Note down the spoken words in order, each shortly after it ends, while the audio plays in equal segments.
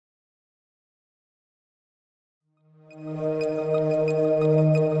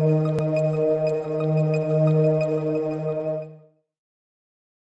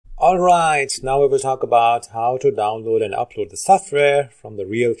Alright, now we will talk about how to download and upload the software from the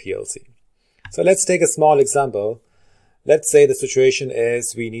real PLC. So let's take a small example. Let's say the situation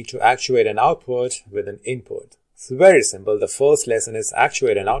is we need to actuate an output with an input. It's very simple. The first lesson is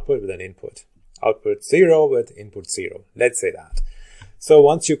actuate an output with an input. Output 0 with input 0. Let's say that. So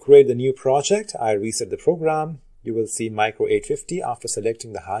once you create the new project, I reset the program. You will see micro 850 after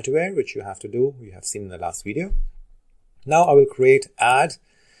selecting the hardware, which you have to do. You have seen in the last video. Now I will add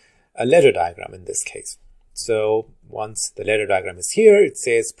a ladder diagram in this case. So once the ladder diagram is here, it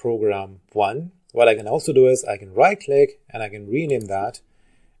says program 1. What I can also do is I can right click and I can rename that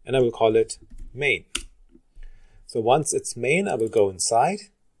and I will call it main. So once it's main, I will go inside.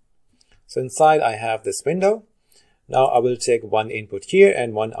 So inside I have this window. Now I will take one input here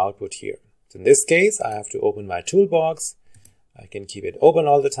and one output here. So in this case, I have to open my toolbox. I can keep it open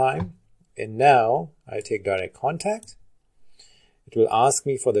all the time. And now I take direct contact. It will ask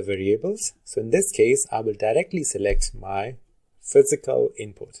me for the variables. So in this case, I will directly select my physical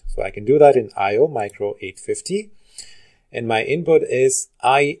input. So I can do that in IO micro 850. And my input is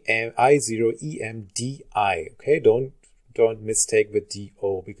I0EMDI. Okay, don't mistake with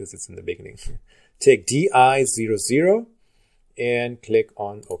DO because it's in the beginning. Take DI00 and click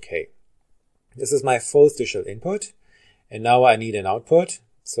on OK. This is my first digital input. And now I need an output.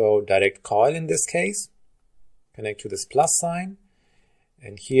 So direct call in this case. Connect to this plus sign.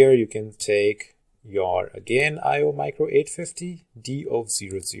 And here you can take your, again, IO micro 850,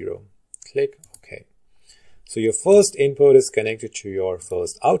 DO00. Click OK. So your first input is connected to your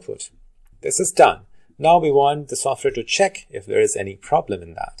first output. This is done. Now we want the software to check if there is any problem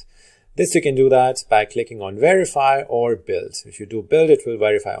in that. This you can do that by clicking on verify or build. If you do build, it will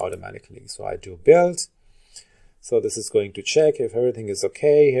verify automatically. So I do build. So this is going to check if everything is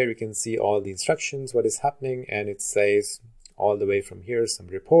okay. Here you can see all the instructions, what is happening, and it says all the way from here, some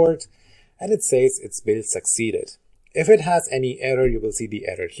report, and it says its build succeeded. If it has any error, you will see the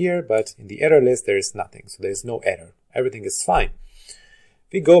error here, but in the error list, there is nothing. So there is no error. Everything is fine.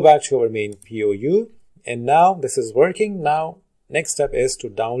 We go back to our main POU, and now this is working. Now, next step is to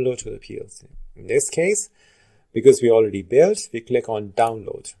download to the PLC. In this case, because we already built, we click on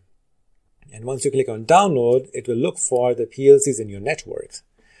download. And once you click on download, it will look for the PLCs in your network.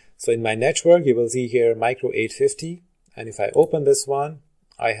 So in my network, you will see here micro 850. And if I open this one,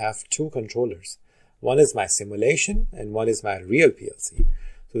 I have two controllers. One is my simulation and one is my real PLC.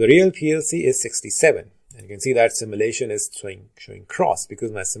 So the real PLC is 67. And you can see that simulation is showing cross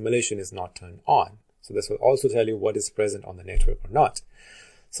because my simulation is not turned on. So this will also tell you what is present on the network or not.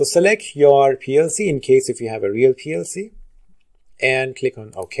 So select your PLC in case if you have a real PLC and click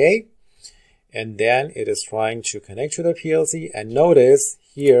on OK. And then it is trying to connect to the PLC. And notice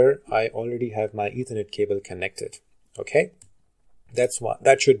here, I already have my Ethernet cable connected. Okay,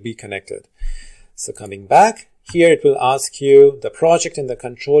 that should be connected. So coming back here, it will ask you the project and the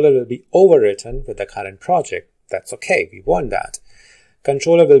controller will be overwritten with the current project. That's okay. We want that.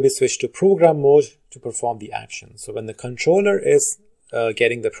 Controller will be switched to program mode to perform the action. So when the controller is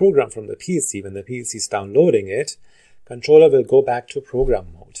getting the program from the PC, when the PC is downloading it, controller will go back to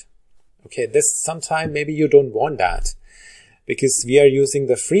program mode. Okay, this sometime maybe you don't want that because we are using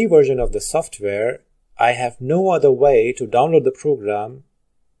the free version of the software. I have no other way to download the program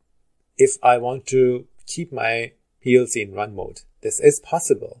if I want to keep my PLC in run mode. This is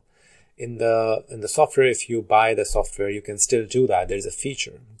possible. In the software, if you buy the software, you can still do that. There's a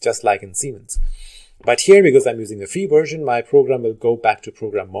feature, just like in Siemens. But here, because I'm using the free version, my program will go back to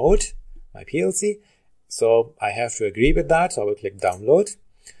program mode, my PLC. So I have to agree with that. So I will click download.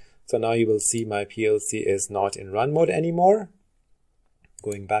 So now you will see my PLC is not in run mode anymore.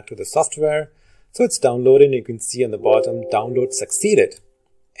 Going back to the software. So it's downloading. You can see on the bottom, download succeeded.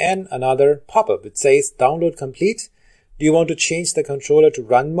 And another pop-up. It says download complete. Do you want to change the controller to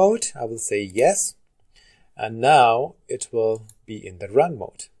run mode? I will say yes. And now it will be in the run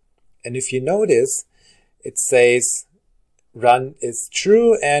mode. And if you notice, it says run is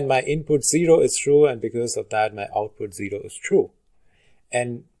true and my input 0 is true. And because of that, my output 0 is true.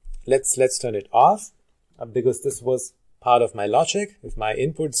 And let's turn it off because this was part of my logic. If my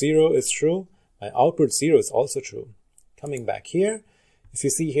input 0 is true, my output 0 is also true. Coming back here, if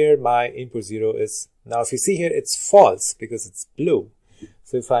you see here, my input 0 is, now if you see here, it's false because it's blue.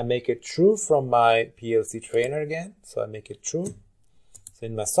 So if I make it true from my PLC trainer again, so I make it true. So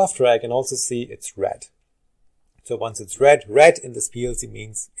in my software, I can also see it's red. So once it's red in this PLC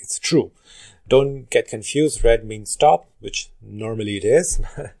means it's true. Don't get confused. Red means stop, which normally it is.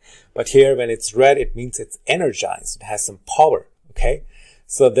 But here, when it's red, it means it's energized. It has some power. Okay.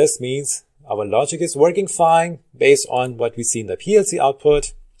 So this means our logic is working fine based on what we see in the PLC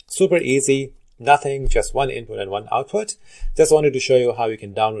output. Super easy, nothing, just one input and one output. Just wanted to show you how you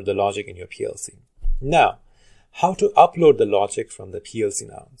can download the logic in your PLC. Now, how to upload the logic from the PLC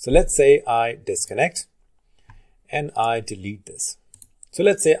now. So let's say I disconnect and I delete this. So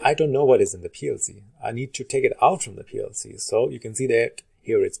let's say I don't know what is in the PLC. I need to take it out from the PLC. So you can see that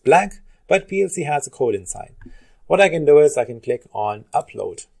here it's blank, but PLC has a code inside. What I can do is I can click on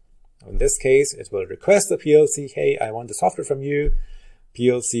upload. In this case, it will request the PLC, hey, I want the software from you.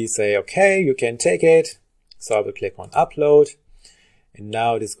 PLC say, okay, you can take it. So I will click on upload. And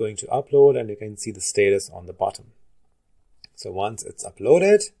now it is going to upload and you can see the status on the bottom. So once it's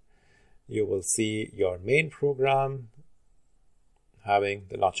uploaded, you will see your main program having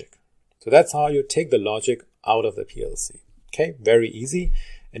the logic. So that's how you take the logic out of the PLC. Okay, very easy.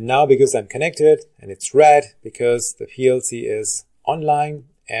 And now because I'm connected and it's red because the PLC is online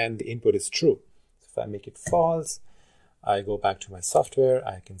and the input is true. So if I make it false, I go back to my software,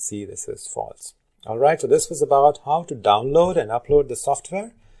 I can see this is false. All right, so this was about how to download and upload the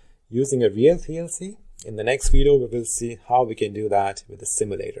software using a real PLC. In the next video, we will see how we can do that with a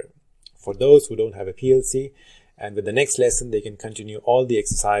simulator. For those who don't have a PLC, and with the next lesson, they can continue all the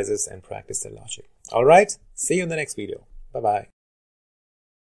exercises and practice the logic. All right, see you in the next video. Bye-bye.